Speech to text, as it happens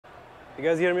You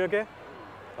guys hear me okay?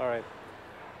 All right.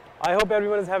 I hope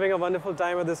everyone is having a wonderful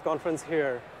time at this conference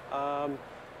here.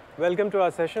 Welcome to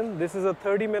our session. This is a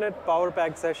 30-minute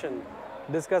power-packed session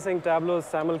discussing Tableau's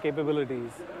SAML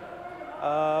capabilities.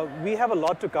 We have a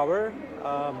lot to cover.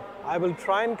 I will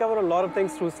try and cover a lot of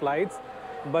things through slides,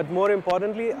 but more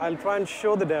importantly, I'll try and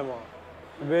show the demo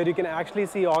where you can actually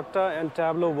see OKTA and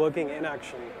Tableau working in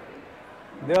action.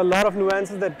 There are a lot of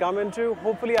nuances that come into.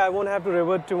 Hopefully, I won't have to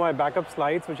revert to my backup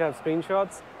slides, which have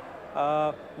screenshots,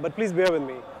 but please bear with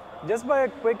me. Just by a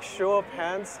quick show of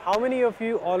hands, how many of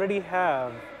you already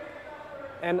have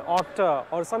an OKTA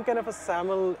or some kind of a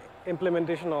SAML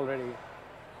implementation already?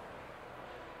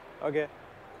 Okay,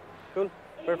 cool,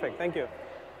 perfect, thank you.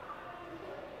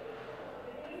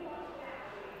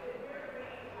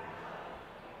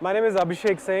 My name is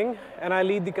Abhishek Singh, and I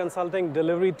lead the consulting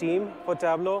delivery team for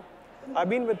Tableau. I've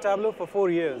been with Tableau for 4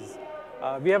 years.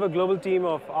 We have a global team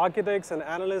of architects and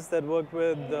analysts that work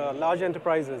with large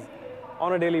enterprises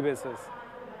on a daily basis.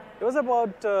 It was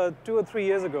about 2 or 3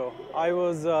 years ago. I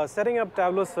was setting up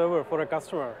Tableau server for a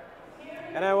customer,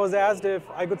 and I was asked if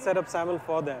I could set up SAML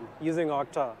for them using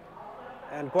OKTA.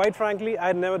 And quite frankly, I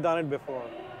had never done it before.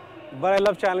 But I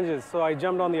love challenges, so I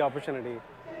jumped on the opportunity.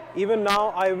 Even now,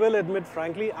 I will admit,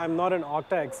 frankly, I'm not an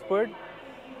OKTA expert,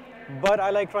 but I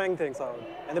like trying things out.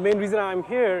 And the main reason I'm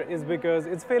here is because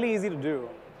it's fairly easy to do.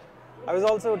 I was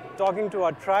also talking to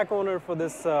our track owner for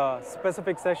this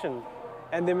specific session,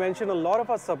 and they mentioned a lot of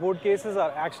our support cases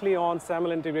are actually on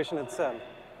SAML integration itself.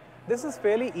 This is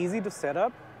fairly easy to set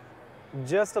up,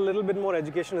 just a little bit more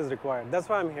education is required. That's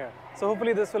why I'm here. So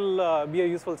hopefully this will be a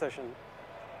useful session.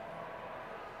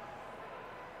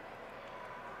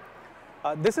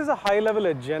 This is a high-level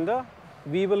agenda.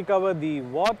 We will cover the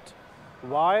what,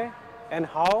 why, and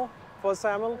how for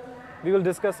SAML. We will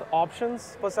discuss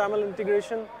options for SAML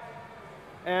integration.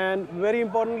 And very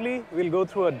importantly, we'll go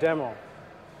through a demo.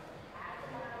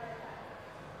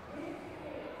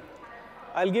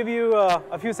 I'll give you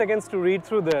a few seconds to read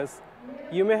through this.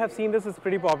 You may have seen this, it's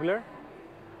pretty popular.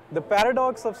 The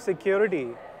paradox of security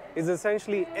is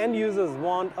essentially end users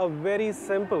want a very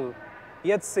simple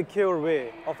yet secure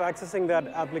way of accessing their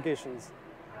applications.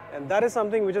 And that is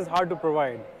something which is hard to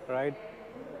provide, right?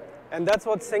 And that's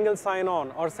what single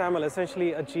sign-on or SAML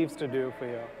essentially achieves to do for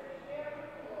you.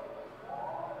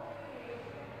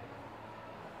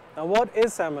 Now what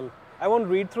is SAML? I won't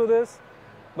read through this,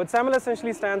 but SAML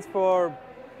essentially stands for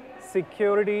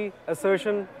Security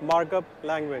Assertion Markup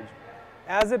Language.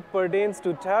 As it pertains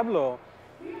to Tableau,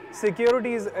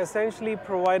 security is essentially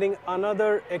providing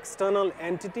another external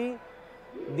entity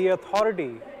the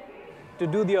authority to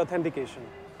do the authentication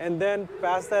and then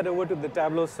pass that over to the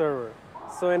Tableau server.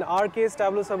 So in our case,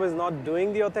 Tableau server is not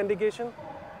doing the authentication,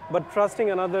 but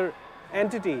trusting another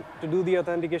entity to do the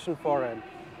authentication for it.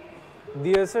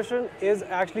 The assertion is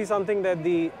actually something that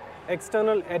the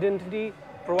external identity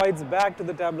provides back to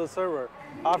the Tableau server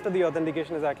after the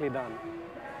authentication is actually done.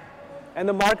 And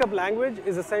the markup language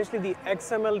is essentially the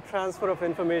XML transfer of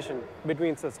information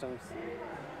between systems.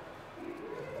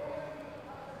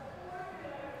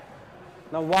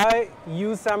 Now, why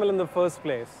use SAML in the first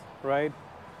place, right?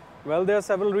 Well, there are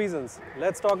several reasons.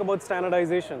 Let's talk about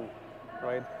standardization,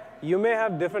 right? You may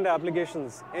have different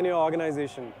applications in your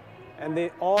organization, and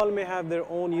they all may have their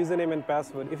own username and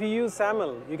password. If you use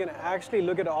SAML, you can actually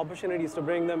look at opportunities to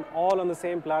bring them all on the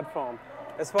same platform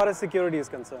as far as security is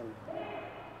concerned.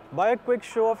 By a quick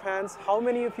show of hands, how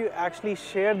many of you actually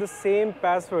share the same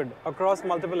password across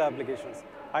multiple applications?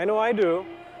 I know I do.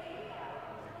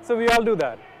 So we all do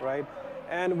that, right?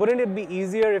 And wouldn't it be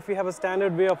easier if we have a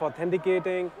standard way of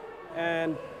authenticating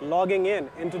and logging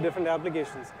into different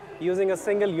applications using a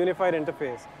single unified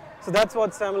interface? So that's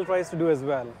what SAML tries to do as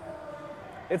well.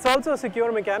 It's also a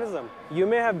secure mechanism. You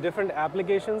may have different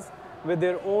applications with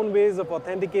their own ways of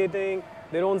authenticating,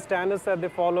 their own standards that they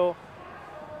follow.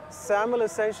 SAML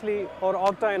essentially, or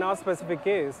OKTA in our specific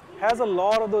case, has a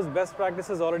lot of those best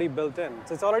practices already built in.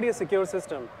 So it's already a secure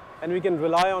system, and we can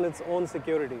rely on its own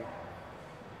security.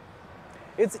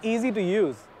 It's easy to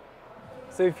use.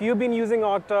 So if you've been using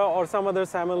OKTA or some other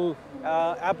SAML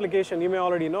application, you may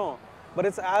already know. But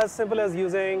it's as simple as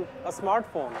using a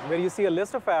smartphone where you see a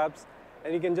list of apps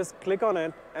and you can just click on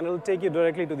it and it'll take you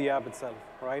directly to the app itself,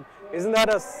 right? Isn't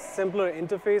that a simpler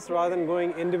interface rather than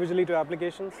going individually to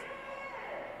applications?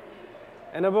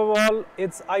 And above all,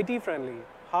 it's IT friendly.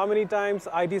 How many times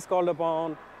IT is called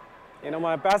upon,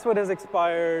 my password has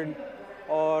expired,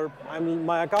 or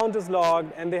my account is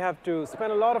logged, and they have to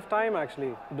spend a lot of time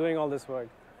actually doing all this work.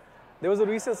 There was a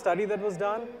recent study that was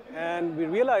done, and we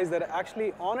realized that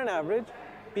actually on an average,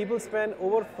 people spend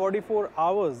over 44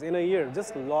 hours in a year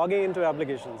just logging into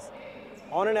applications.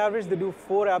 On an average, they do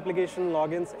 4 application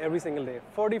logins every single day.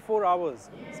 44 hours.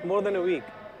 It's more than a week.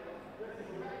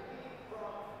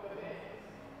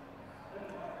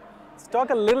 Let's talk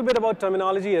a little bit about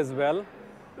terminology as well.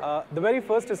 The very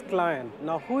first is client.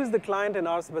 Now, who is the client in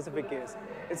our specific case?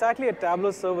 It's actually a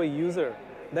Tableau server user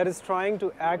that is trying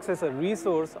to access a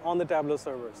resource on the Tableau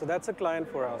server. So that's a client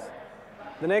for us.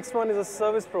 The next one is a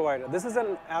service provider. This is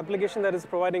an application that is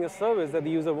providing a service that the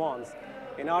user wants.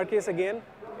 In our case, again,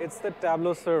 it's the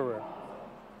Tableau server.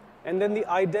 And then the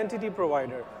identity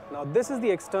provider. Now, this is the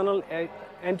external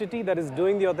entity that is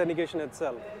doing the authentication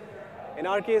itself. In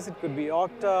our case, it could be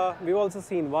OKTA. We've also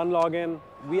seen OneLogin.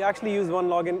 We actually use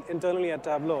OneLogin internally at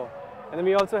Tableau. And then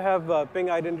we also have Ping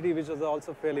Identity, which is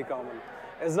also fairly common.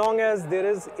 As long as there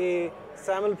is a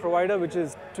SAML provider which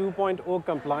is 2.0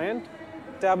 compliant,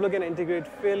 Tableau can integrate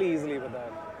fairly easily with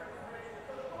that.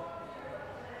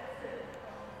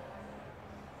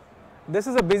 This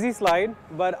is a busy slide,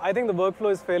 but I think the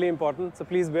workflow is fairly important, so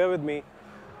please bear with me.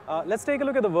 Let's take a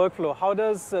look at the workflow. How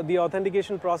does the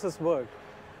authentication process work?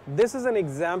 This is an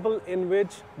example in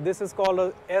which this is called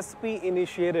a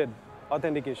SP-initiated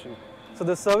authentication. So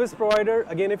the service provider,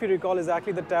 again, if you recall, is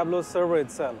actually the Tableau server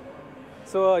itself.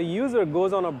 So a user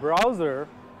goes on a browser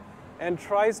and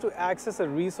tries to access a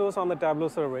resource on the Tableau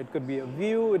server. It could be a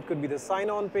view, it could be the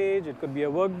sign-on page, it could be a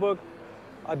workbook,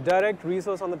 a direct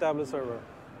resource on the Tableau server.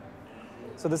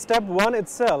 So the step 1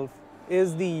 itself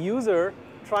is the user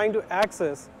trying to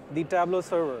access the Tableau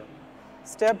server.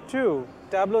 Step 2,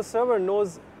 Tableau server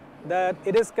knows that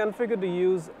it is configured to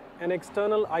use an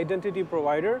external identity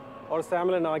provider, or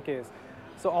SAML in our case.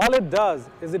 So all it does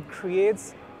is it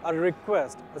creates a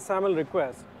request, a SAML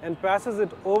request, and passes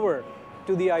it over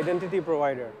to the identity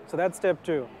provider. So that's step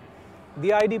 2. The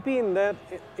IDP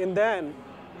in then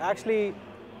actually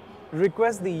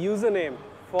requests the username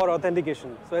for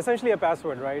authentication. So essentially a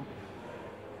password, right?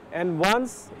 And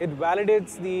once it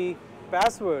validates the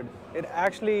password, it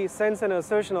actually sends an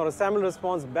assertion or a SAML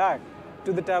response back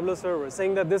to the Tableau server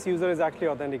saying that this user is actually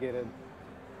authenticated.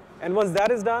 And once that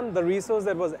is done, the resource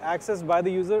that was accessed by the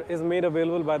user is made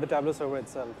available by the Tableau server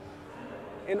itself.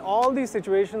 In all these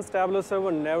situations, Tableau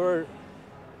server never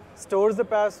stores the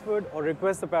password or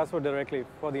requests the password directly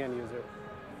for the end user.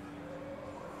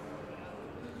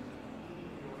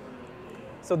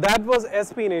 So that was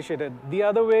SP initiated. The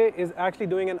other way is actually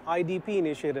doing an IDP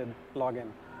initiated login.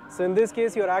 So in this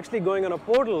case, you're actually going on a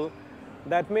portal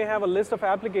that may have a list of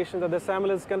applications that the SAML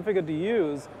is configured to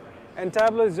use, and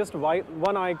Tableau is just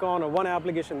one icon or one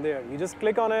application there. You just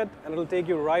click on it, and it'll take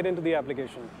you right into the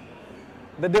application.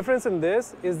 The difference in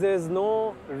this is there's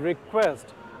no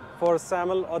request for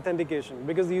SAML authentication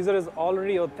because the user is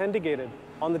already authenticated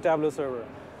on the Tableau server.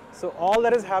 So all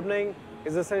that is happening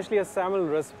is essentially a SAML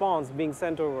response being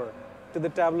sent over to the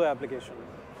Tableau application.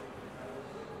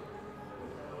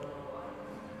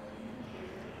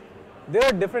 There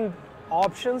are different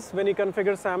options when you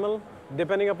configure SAML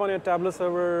depending upon your Tableau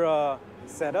server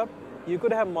setup. You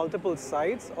could have multiple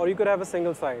sites or you could have a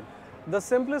single site. The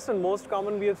simplest and most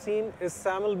common we have seen is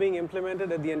SAML being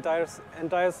implemented at the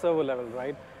entire server level,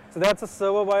 right? So that's a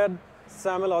server-wide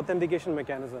SAML authentication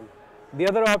mechanism. The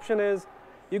other option is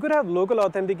you could have local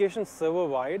authentication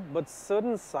server-wide, but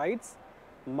certain sites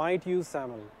might use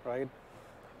SAML, right?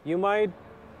 You might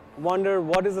wonder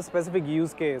what is the specific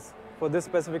use case for this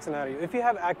specific scenario. If you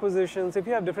have acquisitions, if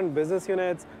you have different business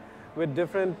units with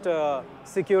different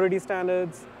security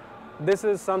standards, this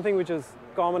is something which is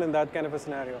common in that kind of a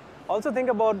scenario. Also think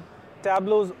about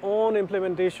Tableau's own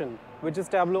implementation, which is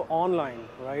Tableau Online,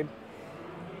 right?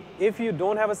 If you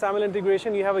don't have a SAML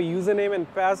integration, you have a username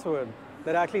and password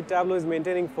that actually Tableau is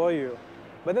maintaining for you.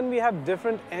 But then we have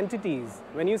different entities.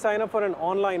 When you sign up for an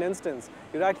online instance,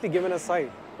 you're actually given a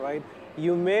site, right?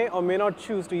 You may or may not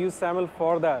choose to use SAML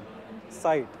for that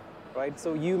site, right?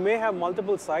 So you may have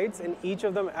multiple sites and each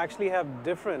of them actually have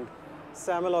different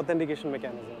SAML authentication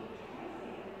mechanism.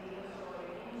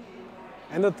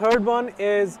 And the third one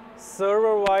is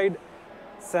server-wide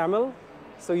SAML.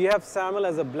 So you have SAML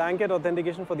as a blanket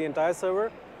authentication for the entire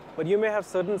server, but you may have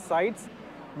certain sites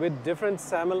with different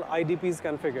SAML IDPs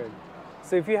configured.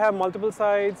 So if you have multiple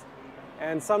sites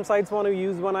and some sites want to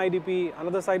use one IDP,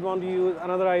 another site want to use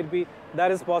another IDP,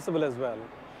 that is possible as well.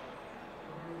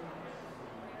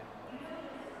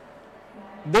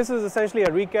 This is essentially a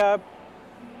recap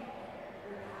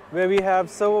where we have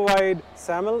server-wide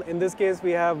SAML. In this case,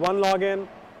 we have one login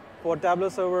for Tableau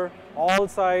server. All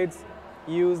sites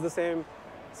use the same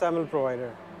SAML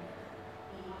provider.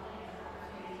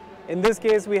 In this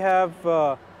case, we have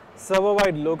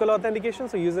server-wide local authentication,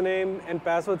 so username and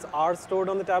passwords are stored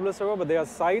on the Tableau server, but there are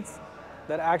sites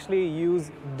that actually use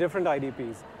different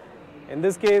IDPs. In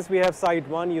this case, we have site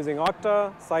 1 using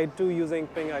OKTA, site 2 using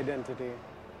ping identity.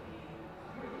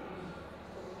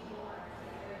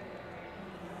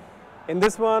 In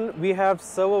this one, we have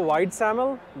server-wide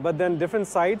SAML, but then different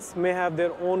sites may have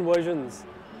their own versions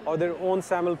or their own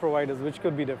SAML providers, which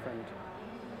could be different.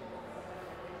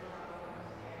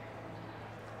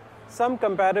 Some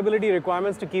compatibility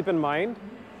requirements to keep in mind.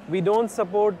 We don't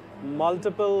support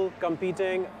multiple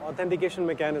competing authentication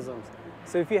mechanisms.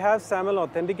 So if you have SAML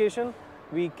authentication,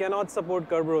 we cannot support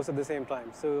Kerberos at the same time.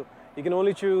 So you can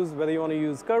only choose whether you want to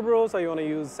use Kerberos or you want to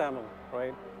use SAML,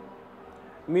 right?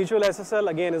 Mutual SSL,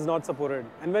 again, is not supported.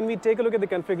 And when we take a look at the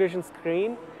configuration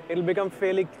screen, it'll become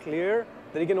fairly clear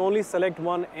that you can only select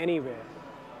one anyway.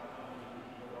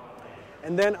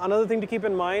 And then another thing to keep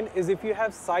in mind is if you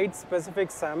have site-specific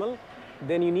SAML,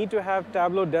 then you need to have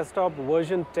Tableau Desktop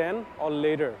version 10 or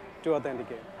later to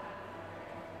authenticate.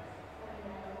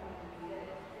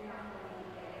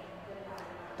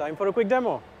 Time for a quick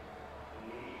demo.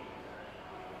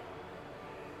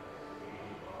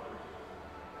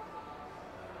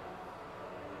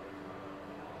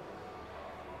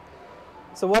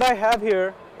 So what I have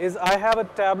here is I have a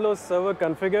Tableau server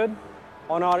configured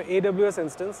on our AWS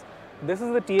instance. This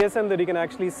is the TSM that you can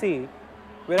actually see,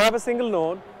 where I have a single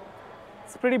node.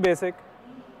 It's pretty basic.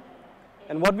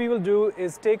 And what we will do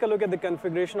is take a look at the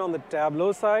configuration on the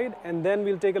Tableau side, and then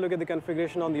we'll take a look at the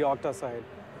configuration on the OKTA side.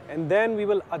 And then we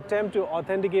will attempt to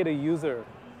authenticate a user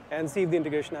and see if the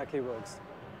integration actually works.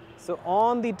 So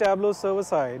on the Tableau server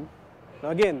side, now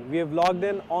again, we have logged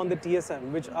in on the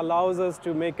TSM, which allows us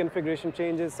to make configuration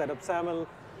changes, set up SAML,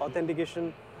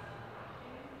 authentication.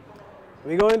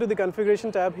 We go into the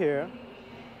configuration tab here,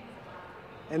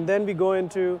 and then we go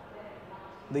into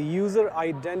the user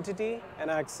identity and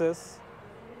access,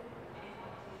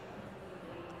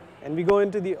 and we go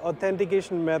into the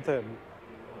authentication method.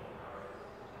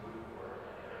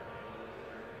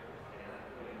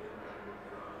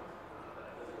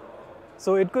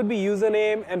 So it could be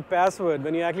username and password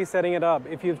when you're actually setting it up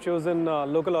if you've chosen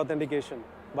local authentication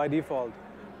by default.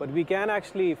 But we can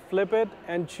actually flip it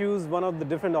and choose one of the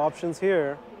different options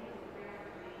here.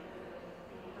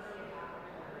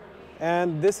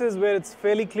 And this is where it's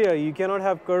fairly clear. You cannot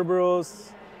have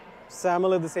Kerberos,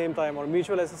 SAML at the same time, or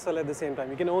mutual SSL at the same time.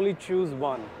 You can only choose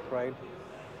one, right?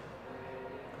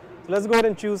 So let's go ahead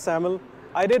and choose SAML.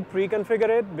 I did pre-configure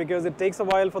it because it takes a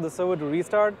while for the server to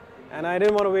restart. And I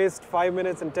didn't want to waste 5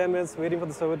 minutes and 10 minutes waiting for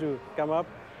the server to come up.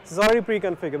 So it's already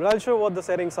pre-configured, but I'll show what the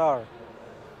settings are.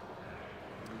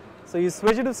 So you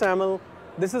switch it to SAML.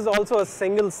 This is also a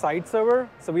single site server,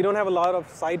 so we don't have a lot of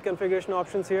site configuration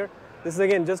options here. This is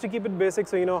again just to keep it basic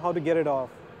so you know how to get it off.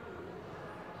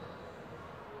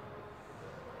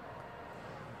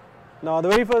 Now the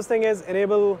very first thing is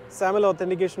enable SAML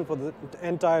authentication for the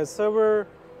entire server.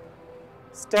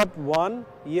 Step 1,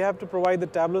 you have to provide the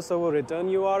Tableau server return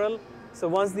URL. So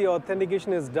once the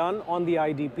authentication is done on the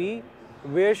IDP,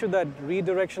 where should that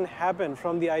redirection happen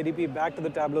from the IDP back to the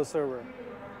Tableau server?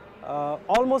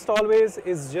 Almost always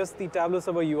is just the Tableau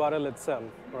server URL itself,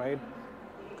 right?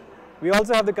 We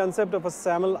also have the concept of a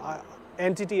SAML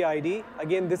entity ID.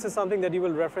 Again, this is something that you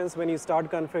will reference when you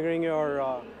start configuring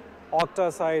your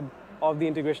OKTA side of the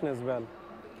integration as well.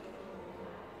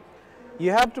 You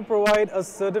have to provide a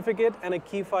certificate and a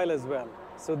key file as well.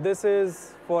 So this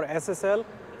is for SSL.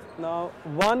 Now,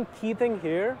 one key thing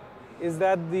here is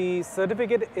that the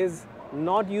certificate is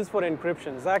not used for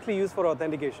encryption. It's actually used for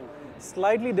authentication.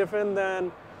 Slightly different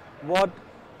than what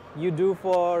you do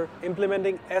for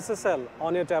implementing SSL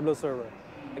on your Tableau server.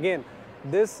 Again,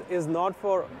 this is not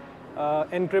for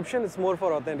encryption, it's more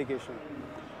for authentication.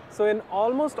 So in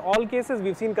almost all cases,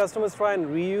 we've seen customers try and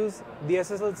reuse the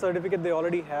SSL certificate they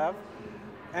already have.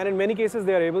 And in many cases,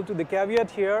 they are able to. The caveat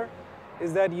here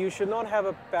is that you should not have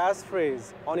a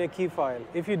passphrase on your key file.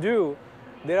 If you do,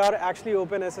 there are actually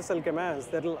open SSL commands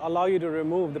that will allow you to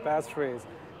remove the passphrase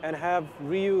and have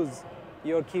reuse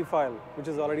your key file, which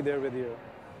is already there with you.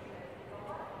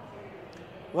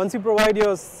 Once you provide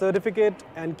your certificate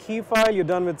and key file, you're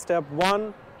done with step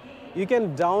 1. You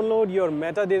can download your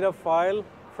metadata file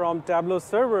from Tableau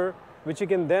server, which you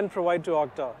can then provide to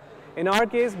OKTA. In our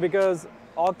case, because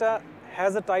OKTA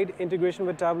has a tight integration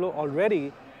with Tableau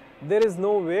already, there is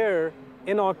nowhere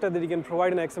in OKTA that you can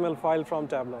provide an XML file from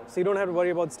Tableau. So you don't have to worry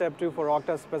about step 2 for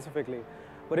OKTA specifically.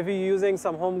 But if you're using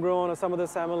some homegrown or some other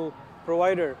SAML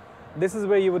provider, this is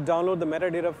where you would download the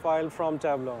metadata file from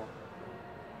Tableau.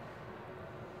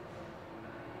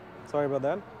 Sorry about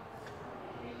that.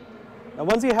 Now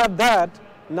once you have that,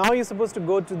 now you're supposed to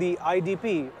go to the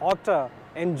IDP, OKTA,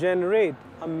 and generate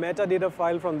a metadata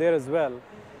file from there as well.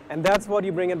 And that's what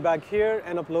you bring it back here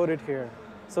and upload it here.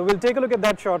 So we'll take a look at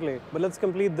that shortly, but let's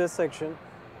complete this section.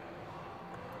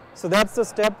 So that's the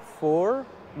step 4,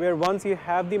 where once you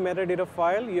have the metadata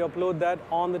file, you upload that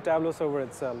on the Tableau server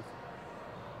itself.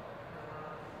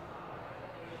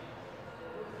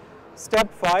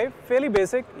 Step 5, fairly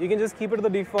basic. You can just keep it to the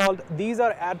default. These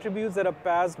are attributes that are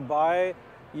passed by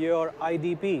your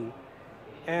IDP.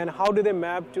 And how do they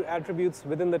map to attributes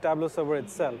within the Tableau server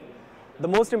itself? The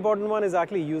most important one is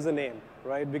actually username,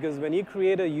 right? Because when you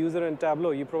create a user in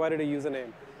Tableau, you provided a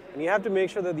username. And you have to make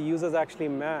sure that the users actually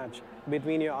match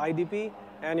between your IDP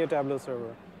and your Tableau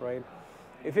server, right?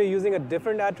 If you're using a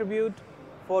different attribute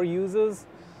for users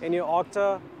in your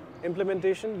OKTA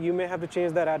implementation, you may have to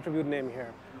change that attribute name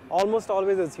here. Almost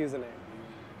always it's username.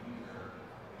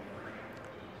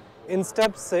 In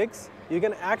step 6, you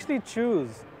can actually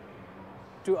choose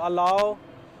to allow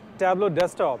Tableau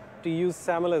Desktop to use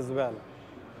SAML as well.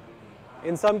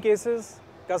 In some cases,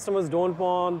 customers don't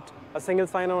want a single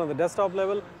sign-on on the desktop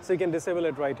level, so you can disable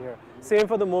it right here. Same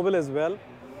for the mobile as well.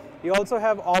 You also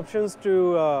have options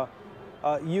to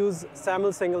use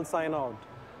SAML single sign-out.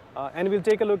 And we'll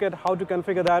take a look at how to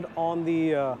configure that on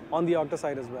the OKTA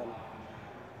side as well.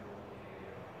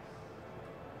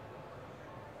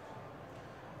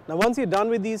 Now once you're done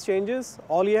with these changes,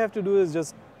 all you have to do is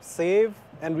just save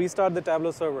and restart the Tableau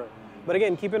server. But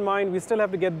again, keep in mind, we still have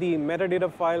to get the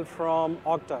metadata file from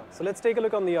OKTA. So let's take a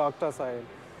look on the OKTA side.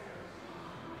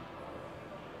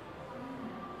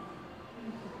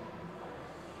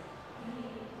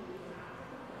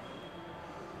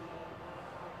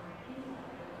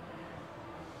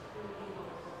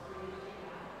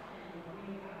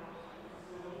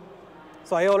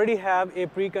 So I already have a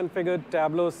pre-configured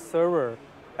Tableau server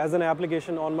as an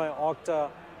application on my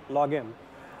OKTA login.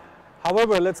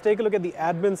 However, let's take a look at the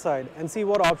admin side and see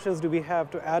what options do we have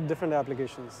to add different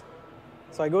applications.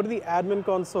 So I go to the admin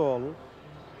console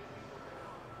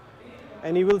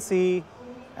and you will see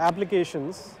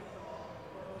applications,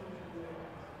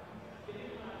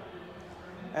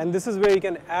 and this is where you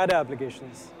can add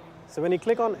applications. So when you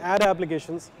click on add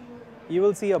applications, you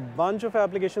will see a bunch of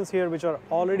applications here which are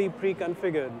already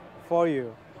pre-configured for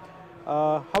you.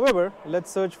 However,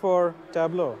 let's search for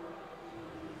Tableau.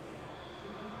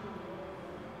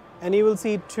 And you will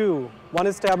see 2. One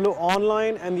is Tableau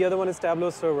Online and the other one is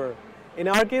Tableau Server. In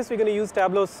our case, we're going to use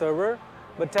Tableau Server,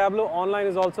 but Tableau Online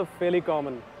is also fairly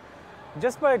common.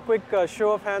 Just by a quick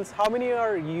show of hands, how many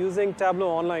are using Tableau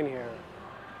Online here?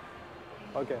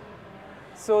 Okay.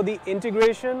 So the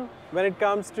integration, when it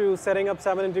comes to setting up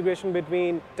SAML integration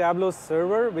between Tableau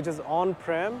Server, which is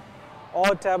on-prem,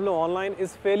 or Tableau Online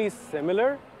is fairly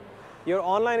similar. Your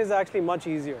online is actually much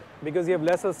easier because you have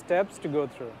lesser steps to go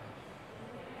through.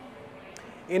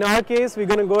 In our case, we're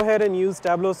going to go ahead and use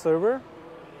Tableau Server,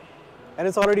 and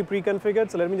it's already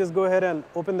pre-configured, so let me just go ahead and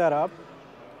open that up.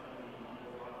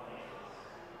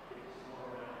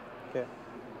 Okay.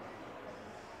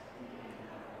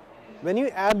 When you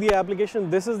add the application,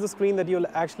 this is the screen that you'll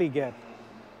actually get.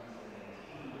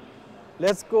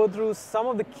 Let's go through some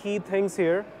of the key things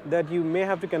here that you may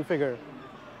have to configure.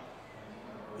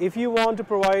 If you want to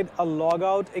provide a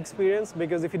logout experience,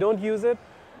 because if you don't use it,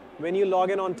 when you log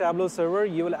in on Tableau Server,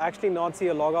 you will actually not see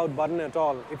a logout button at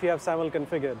all if you have SAML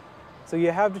configured. So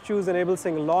you have to choose Enable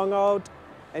Single Logout,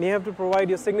 and you have to provide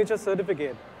your signature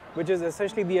certificate, which is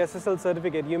essentially the SSL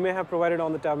certificate you may have provided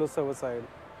on the Tableau Server side.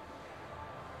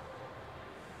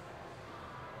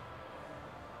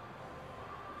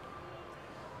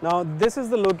 Now, this is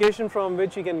the location from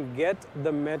which you can get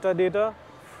the metadata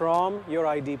from your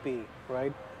IDP,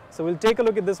 right? So we'll take a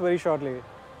look at this very shortly.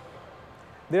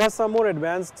 There are some more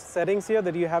advanced settings here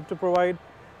that you have to provide.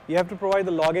 You have to provide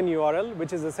the login URL,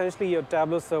 which is essentially your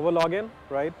Tableau Server login,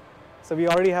 right? So we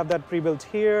already have that pre-built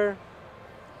here.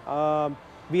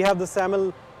 We have the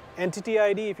SAML entity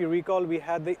ID. If you recall, we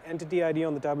had the entity ID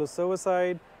on the Tableau Server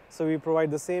side. So we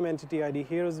provide the same entity ID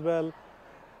here as well.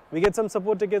 We get some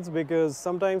support tickets because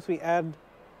sometimes we add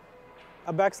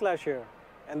a backslash here,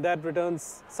 and that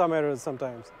returns some errors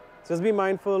sometimes. So just be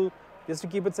mindful, just to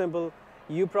keep it simple.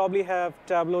 You probably have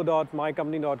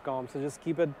tableau.mycompany.com, so just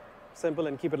keep it simple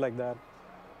and keep it like that.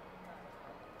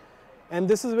 And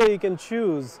this is where you can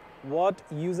choose what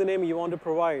username you want to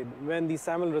provide when the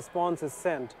SAML response is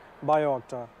sent by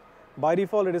OKTA. By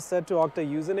default, it is set to OKTA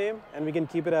username, and we can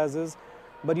keep it as is,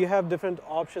 but you have different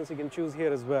options you can choose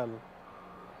here as well.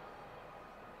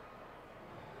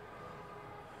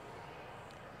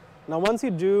 Now, once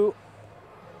you do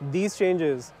these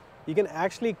changes, you can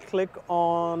actually click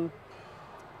on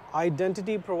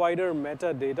Identity Provider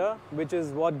Metadata, which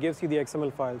is what gives you the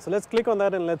XML file. So let's click on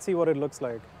that and let's see what it looks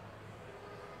like.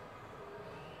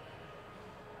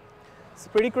 It's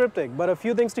pretty cryptic, but a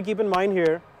few things to keep in mind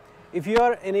here. If you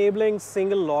are enabling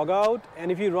single logout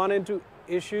and if you run into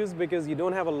issues because you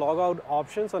don't have a logout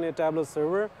options on your Tableau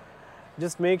server,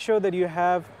 just make sure that you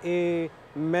have a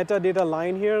metadata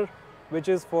line here which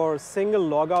is for single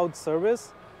logout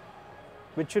service,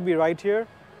 which should be right here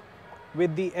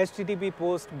with the HTTP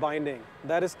post binding.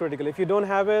 That is critical. If you don't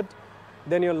have it,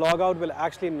 then your logout will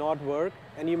actually not work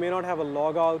and you may not have a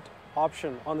logout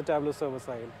option on the Tableau server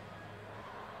side.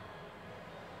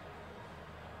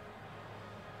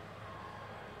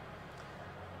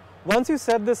 Once you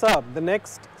set this up, the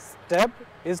next step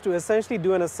is to essentially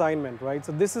do an assignment, right?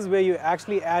 So this is where you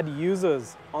actually add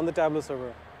users on the Tableau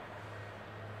server.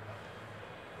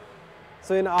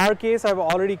 So in our case, I've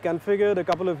already configured a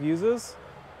couple of users,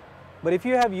 but if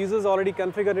you have users already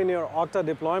configured in your Okta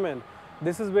deployment,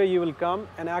 this is where you will come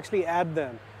and actually add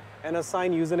them and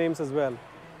assign usernames as well.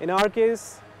 In our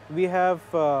case, we have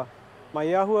my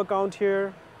Yahoo account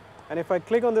here, and if I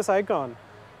click on this icon,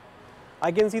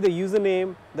 I can see the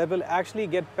username that will actually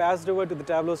get passed over to the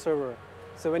Tableau server.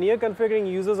 So when you're configuring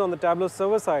users on the Tableau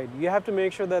server side, you have to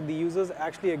make sure that the users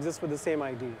actually exist with the same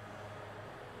ID.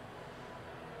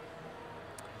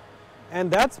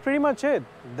 And that's pretty much it.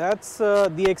 That's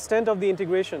the extent of the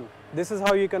integration. This is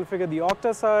how you configure the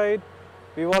Okta side.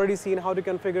 We've already seen how to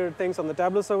configure things on the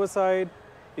Tableau server side.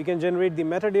 You can generate the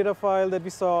metadata file that we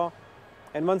saw.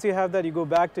 And once you have that, you go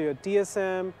back to your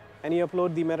TSM and you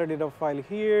upload the metadata file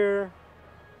here,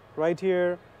 right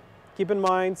here. Keep in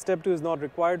mind, step 2 is not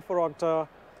required for Okta.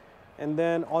 And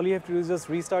then all you have to do is just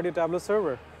restart your Tableau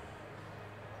server.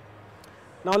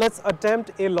 Now let's attempt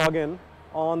a login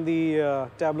on the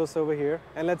Tableau server here,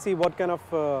 and let's see what kind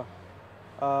of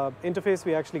interface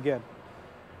we actually get.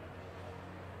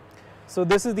 So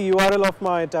this is the URL of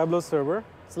my Tableau server.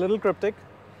 It's a little cryptic,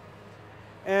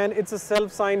 and it's a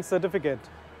self-signed certificate.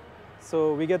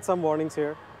 So we get some warnings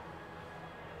here.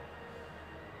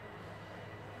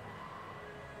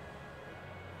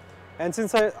 And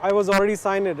since I was already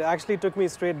signed in, it actually took me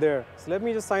straight there. So let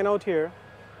me just sign out here.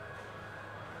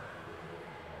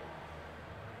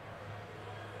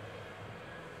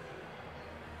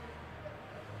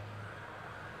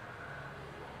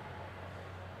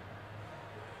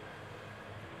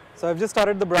 So I've just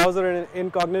started the browser in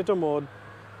incognito mode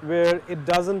where it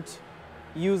doesn't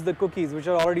use the cookies which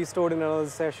are already stored in another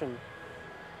session.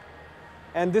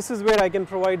 And this is where I can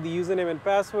provide the username and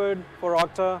password for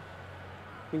Okta.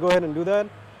 You go ahead and do that.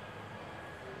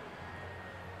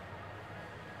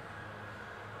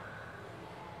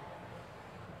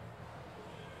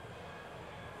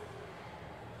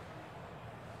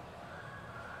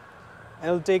 And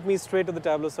it'll take me straight to the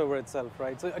Tableau server itself,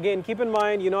 right? So again, keep in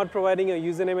mind, you're not providing a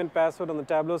username and password on the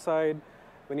Tableau side.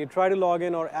 When you try to log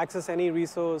in or access any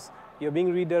resource, you're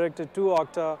being redirected to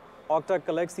Okta. Okta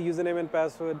collects the username and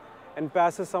password and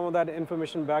passes some of that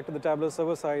information back to the Tableau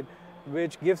server side,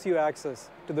 which gives you access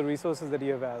to the resources that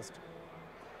you have asked.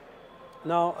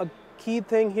 Now, a key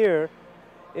thing here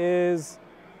is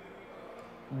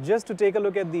just to take a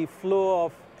look at the flow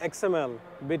of XML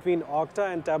between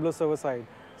Okta and Tableau server side.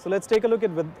 So let's take a look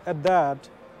at that.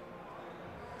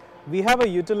 We have a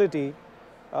utility,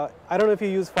 I don't know if you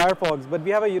use Firefox, but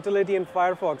we have a utility in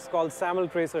Firefox called SAML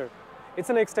Tracer. It's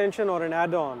an extension or an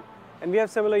add-on, and we have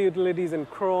similar utilities in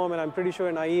Chrome, and I'm pretty sure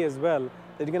in IE as well,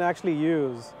 that you can actually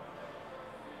use.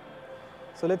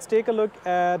 So let's take a look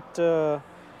at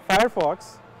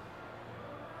Firefox.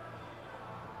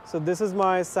 So this is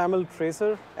my SAML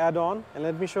Tracer add-on, and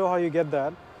let me show how you get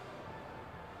that.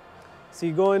 So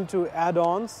you go into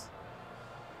add-ons,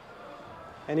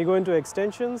 and you go into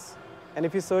extensions, and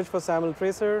if you search for SAML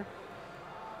Tracer,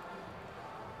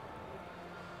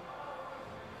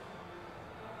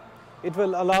 it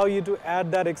will allow you to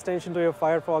add that extension to your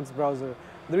Firefox browser.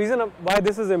 The reason why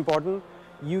this is important,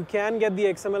 you can get the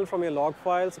XML from your log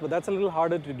files, but that's a little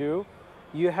harder to do.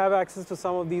 You have access to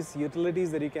some of these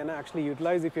utilities that you can actually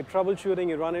utilize. If you're troubleshooting,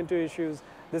 you run into issues,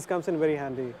 this comes in very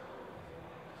handy.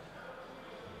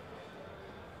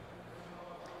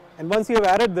 And once you have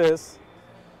added this,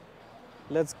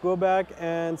 let's go back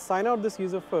and sign out this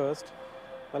user first.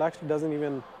 Well, actually, it doesn't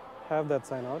even have that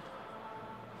sign out.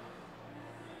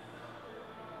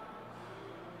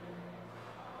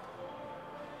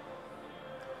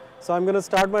 So I'm going to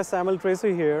start my SAML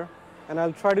tracer here, and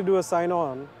I'll try to do a sign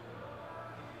on.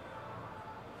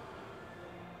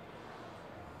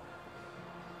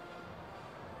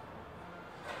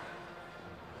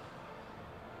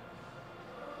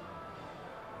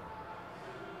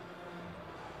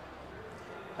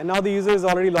 And now the user is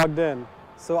already logged in.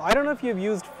 So I don't know if you've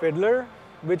used Fiddler,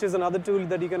 which is another tool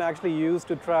that you can actually use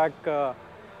to track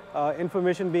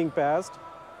information being passed.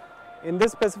 In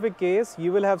this specific case,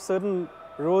 you will have certain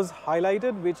rows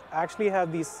highlighted which actually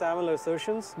have these SAML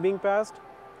assertions being passed.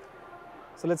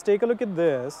 So let's take a look at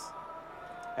this,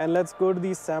 and let's go to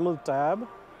the SAML tab.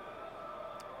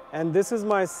 And this is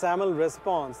my SAML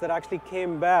response that actually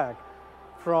came back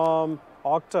from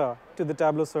OKTA to the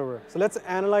Tableau server. So let's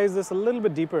analyze this a little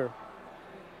bit deeper.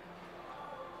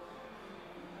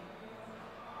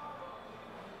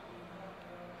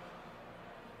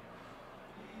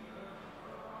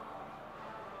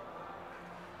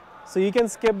 So you can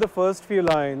skip the first few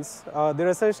lines. They're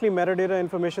essentially metadata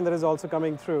information that is also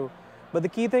coming through. But the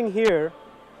key thing here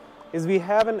is we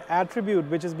have an attribute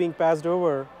which is being passed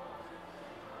over.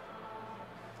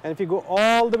 And if you go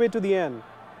all the way to the end,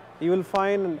 you will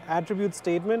find an attribute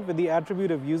statement with the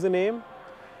attribute of username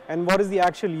and what is the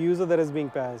actual user that is being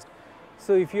passed.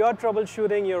 So if you are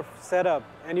troubleshooting your setup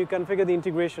and you configure the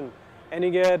integration and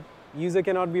you get user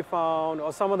cannot be found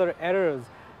or some other errors,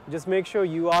 just make sure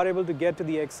you are able to get to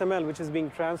the XML which is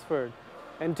being transferred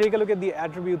and take a look at the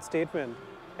attribute statement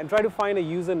and try to find a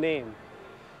username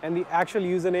and the actual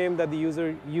username that the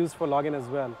user used for login as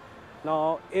well.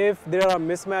 Now, if there are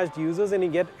mismatched users and you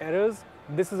get errors,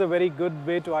 this is a very good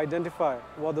way to identify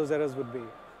what those errors would be.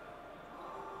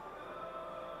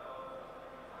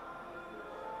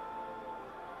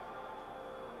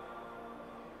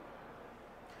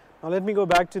 Now let me go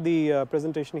back to the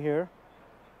presentation here.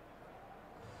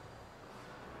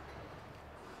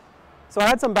 So I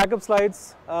had some backup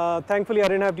slides. Thankfully, I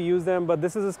didn't have to use them, but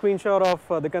this is a screenshot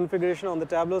of the configuration on the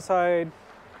Tableau side.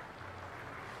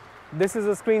 This is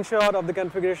a screenshot of the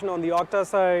configuration on the OKTA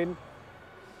side.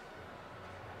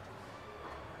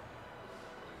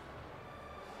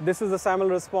 This is the SAML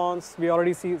response. We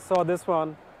already saw this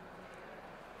one.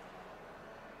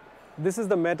 This is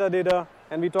the metadata,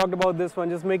 and we talked about this one,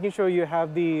 just making sure you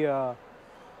have the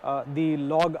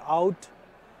log out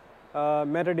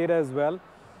metadata as well.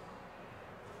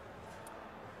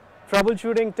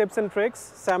 Troubleshooting tips and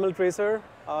tricks, SAML tracer,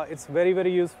 it's very,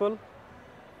 very useful.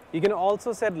 You can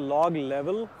also set log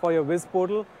level for your Wiz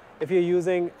portal. If you're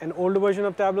using an older version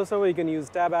of Tableau server, you can use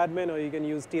tab admin or you can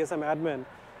use TSM admin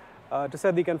to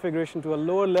set the configuration to a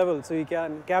lower level so you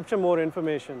can capture more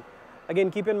information. Again,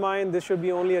 keep in mind this should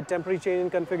be only a temporary change in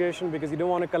configuration because you don't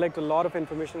want to collect a lot of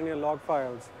information in your log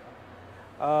files.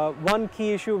 One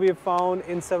key issue we've found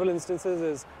in several instances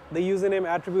is the username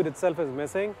attribute itself is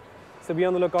missing. So be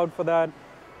on the lookout for that.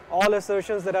 All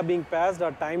assertions that are being passed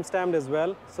are time-stamped as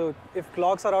well. So if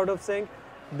clocks are out of sync,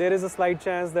 there is a slight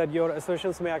chance that your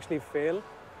assertions may actually fail.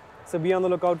 So be on the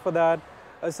lookout for that.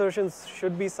 Assertions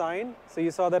should be signed. So you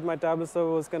saw that my Tableau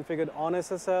server was configured on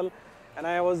SSL, and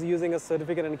I was using a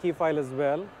certificate and key file as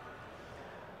well.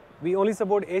 We only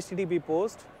support HTTP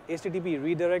post. HTTP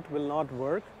redirect will not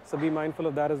work, so be mindful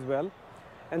of that as well.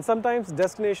 And sometimes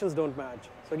destinations don't match.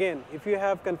 So again, if you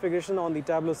have configuration on the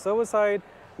Tableau server side,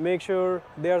 make sure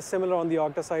they are similar on the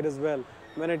OKTA side as well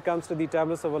when it comes to the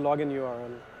Tableau server login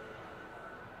URL.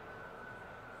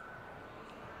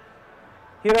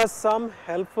 Here are some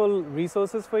helpful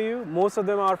resources for you. Most of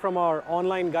them are from our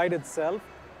online guide itself.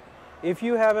 If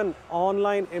you have an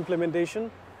online implementation,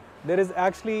 there is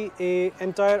actually an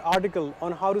entire article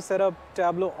on how to set up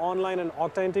Tableau online and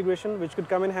OKTA integration, which could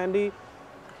come in handy.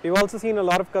 We've also seen a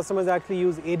lot of customers actually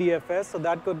use ADFS, so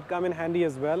that could come in handy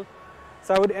as well.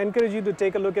 So I would encourage you to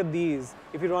take a look at these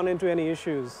if you run into any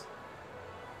issues.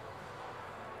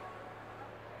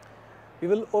 We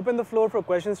will open the floor for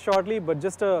questions shortly, but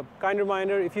just a kind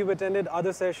reminder, if you've attended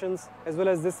other sessions as well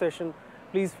as this session,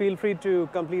 please feel free to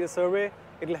complete a survey.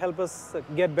 It will help us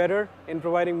get better in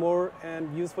providing more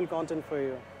and useful content for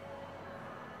you.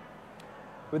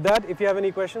 With that, if you have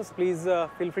any questions, please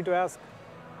feel free to ask.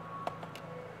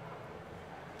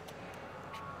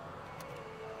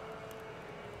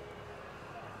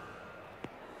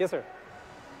 Yes, sir.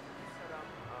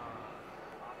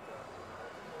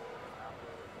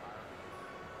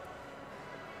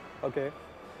 Okay.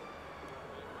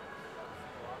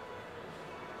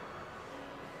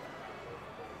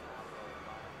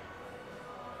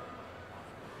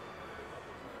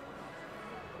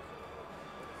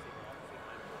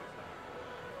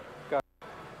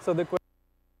 So the question,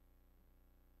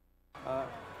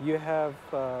 you have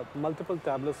multiple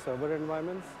Tableau server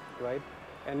environments, right?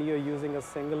 And you're using a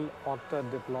single OKTA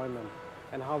deployment.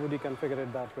 And how would you configure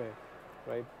it that way,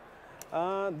 right?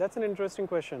 That's an interesting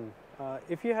question.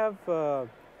 If you have, so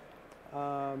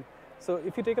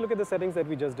if you take a look at the settings that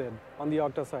we just did on the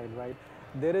OKTA side, right?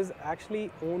 There is actually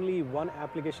only one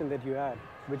application that you add,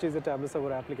 which is a Tableau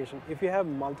server application. If you have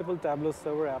multiple Tableau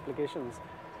server applications,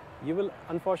 you will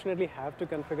unfortunately have to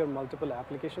configure multiple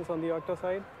applications on the OKTA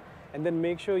side. and then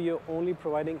make sure you're only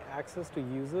providing access to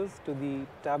users to the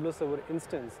Tableau server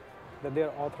instance that they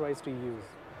are authorized to use.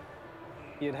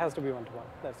 It has to be one-to-one.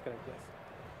 That's correct, yes.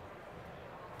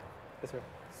 Yes, sir.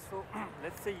 So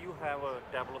let's say you have a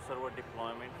Tableau server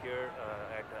deployment here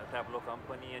at a Tableau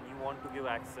company, and you want to give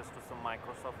access to some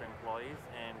Microsoft employees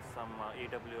and some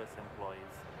AWS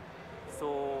employees.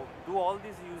 So do all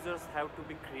these users have to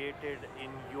be created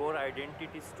in your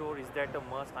identity store? Is that a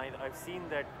must? I've seen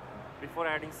that before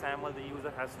adding SAML, the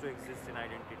user has to exist in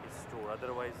identity store.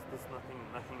 Otherwise, this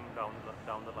nothing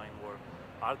down the line work.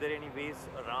 Are there any ways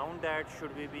around that?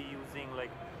 Should we be using like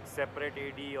separate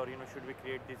AD, or should we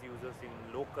create these users in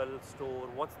local store?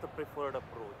 What's the preferred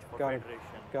approach for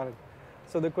federation? Got it.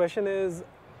 So the question is,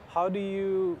 how do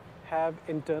you have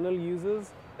internal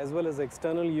users as well as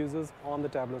external users on the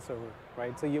Tableau server,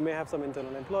 right? So you may have some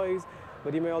internal employees,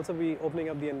 but you may also be opening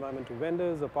up the environment to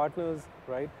vendors or partners,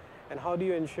 right? And how do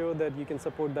you ensure that you can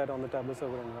support that on the Tableau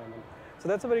server environment? So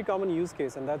that's a very common use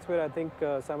case, and that's where I think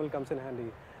SAML comes in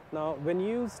handy. Now, when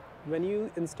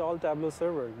you install Tableau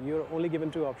server, you're only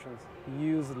given two options.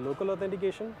 Use local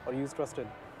authentication or use trusted.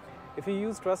 If you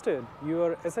use trusted, you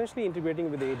are essentially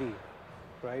integrating with AD,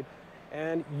 right?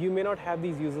 And you may not have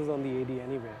these users on the AD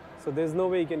anyway. So there's no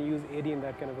way you can use AD in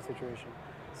that kind of a situation.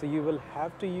 So you will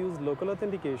have to use local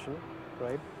authentication,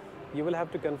 right? You will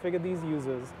have to configure these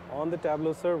users on the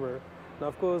Tableau server. Now,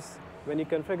 of course, when you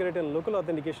configure it in local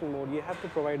authentication mode, you have to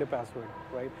provide a password,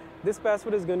 right? This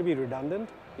password is going to be redundant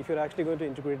if you're actually going to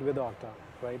integrate with Okta,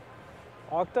 right?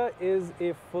 Okta is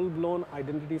a full-blown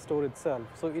identity store itself,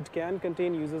 so it can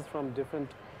contain users from different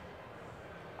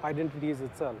identities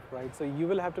itself, right? So you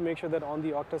will have to make sure that on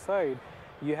the Okta side,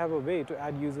 you have a way to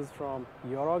add users from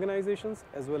your organizations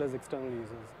as well as external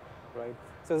users, right?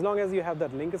 So as long as you have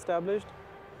that link established,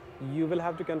 you will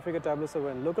have to configure Tableau server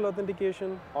and local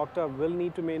authentication. Okta will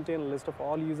need to maintain a list of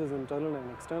all users, internal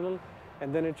and external,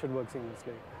 and then it should work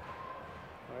seamlessly.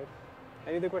 All right?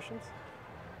 Any other questions?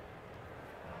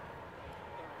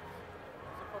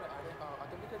 So for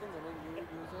authenticating any new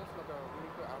users, like we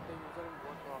need to add the user in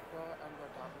both Okta and the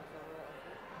Tableau server as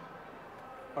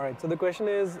well? All right, so the question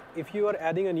is, if you are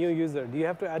adding a new user, do you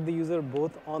have to add the user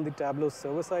both on the Tableau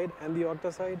server side and the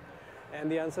Okta side?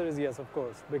 And the answer is yes, of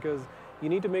course, because you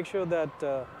need to make sure that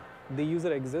the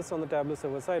user exists on the Tableau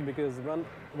server side, because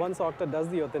once Okta does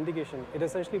the authentication, it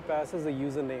essentially passes a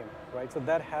username, right? So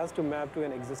that has to map to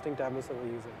an existing Tableau server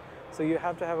user. So you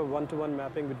have to have a one-to-one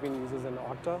mapping between users in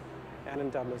Okta and in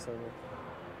Tableau server.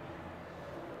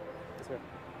 Yes, sir.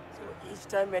 So each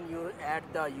time when you add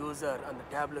the user on the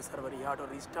Tableau server, you have to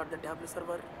restart the Tableau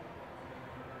server?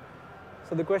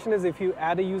 So the question is, if you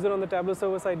add a user on the Tableau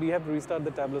server side, do you have to restart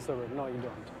the Tableau server? No, you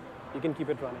don't. You can keep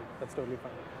it running. That's totally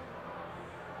fine.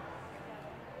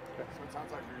 So it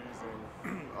sounds like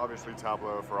you're using, obviously,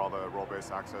 Tableau for all the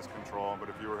role-based access control, but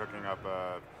if you were hooking up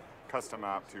a custom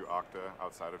app to Okta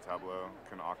outside of Tableau,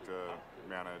 can Okta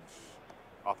manage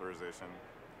authorization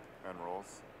and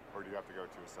roles? Or do you have to go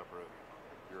to a separate,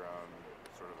 your own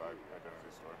sort of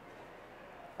identity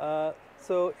store?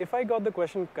 So if I got the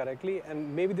question correctly,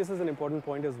 and maybe this is an important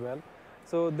point as well,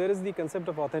 so there is the concept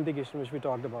of authentication, which we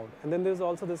talked about, and then there's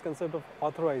also this concept of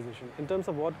authorization in terms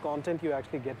of what content you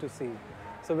actually get to see.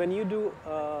 So when you do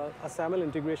a SAML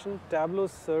integration, Tableau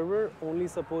server only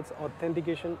supports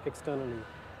authentication externally.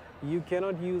 You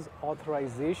cannot use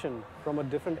authorization from a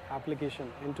different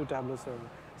application into Tableau server.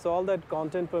 So all that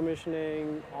content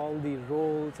permissioning, all the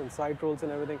roles and site roles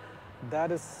and everything,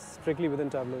 that is strictly within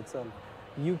Tableau itself.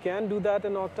 You can do that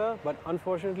in Okta, but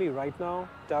unfortunately right now,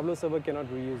 Tableau server cannot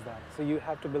reuse that. So you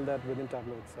have to build that within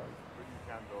Tableau itself. But you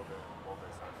can build it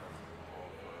role-based access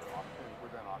control for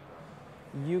within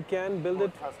Okta? You can build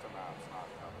it. Custom apps, not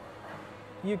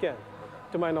Tableau. You can.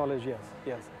 To my knowledge, yes.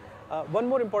 Yes. One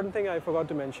more important thing I forgot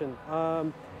to mention.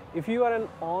 If you are an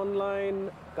online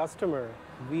customer,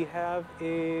 we have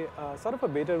a sort of a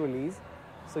beta release.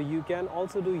 So you can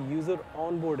also do user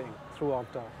onboarding through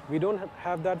Okta. We don't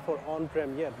have that for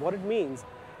on-prem yet. What it means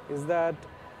is that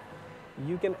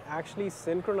you can actually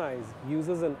synchronize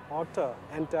users in Okta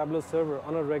and Tableau server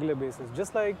on a regular basis,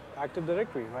 just like Active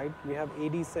Directory, right? We have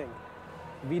AD sync.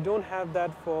 We don't have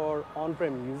that for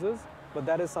on-prem users, but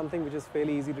that is something which is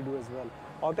fairly easy to do as well.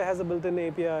 Okta has a built-in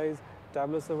APIs,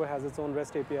 Tableau server has its own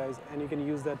REST APIs, and you can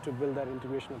use that to build that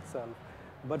integration itself.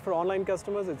 But for online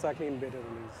customers, it's actually in beta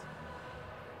release.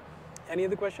 Any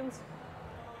other questions?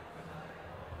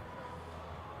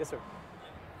 Yes, sir.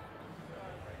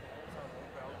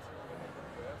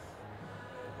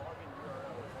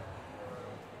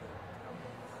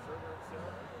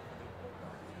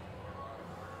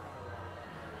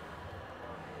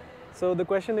 So the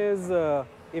question is,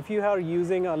 if you are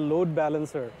using a load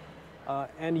balancer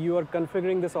and you are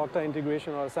configuring this Okta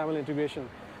integration or SAML integration,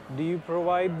 do you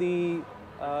provide the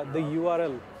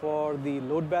URL for the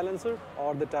load balancer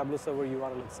or the Tableau server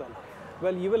URL itself?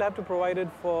 Well, you will have to provide it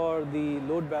for the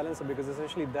load balancer because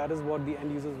essentially that is what the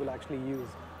end users will actually use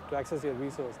to access your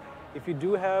resource. If you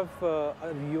do have a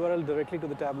URL directly to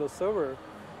the Tableau server,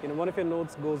 one of your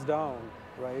nodes goes down,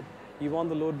 right? You want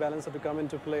the load balancer to come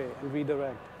into play and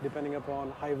redirect depending upon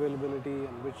high availability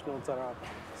and which nodes are up.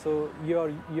 So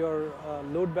your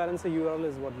load balancer URL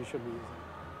is what you should be using.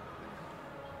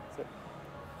 So,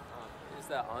 is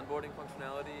that onboarding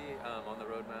functionality on the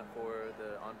roadmap for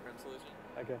the on-prem solution?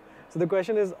 okay. So the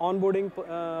question is onboarding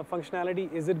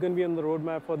functionality, is it going to be on the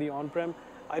roadmap for the on-prem?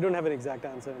 I don't have an exact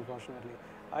answer, unfortunately.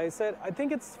 I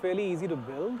think it's fairly easy to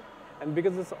build, and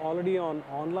because it's already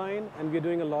online and we're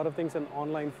doing a lot of things in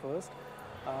online first,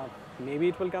 maybe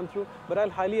it will come through, but I'll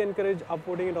highly encourage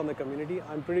uploading it on the community.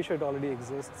 I'm pretty sure it already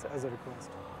exists as a request.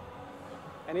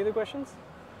 Any other questions?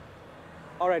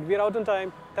 All right, we're out on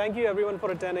time. Thank you everyone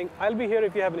for attending. I'll be here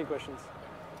if you have any questions.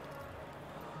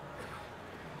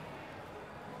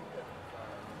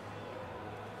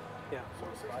 Yeah. So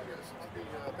since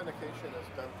the authentication is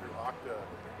done through Okta,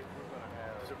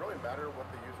 does it really matter what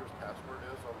the user's password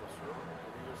is on the server?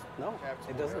 Can you just No, have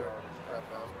it doesn't. that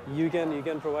password? You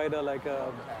can provide a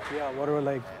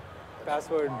whatever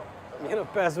password,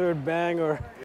 password bang or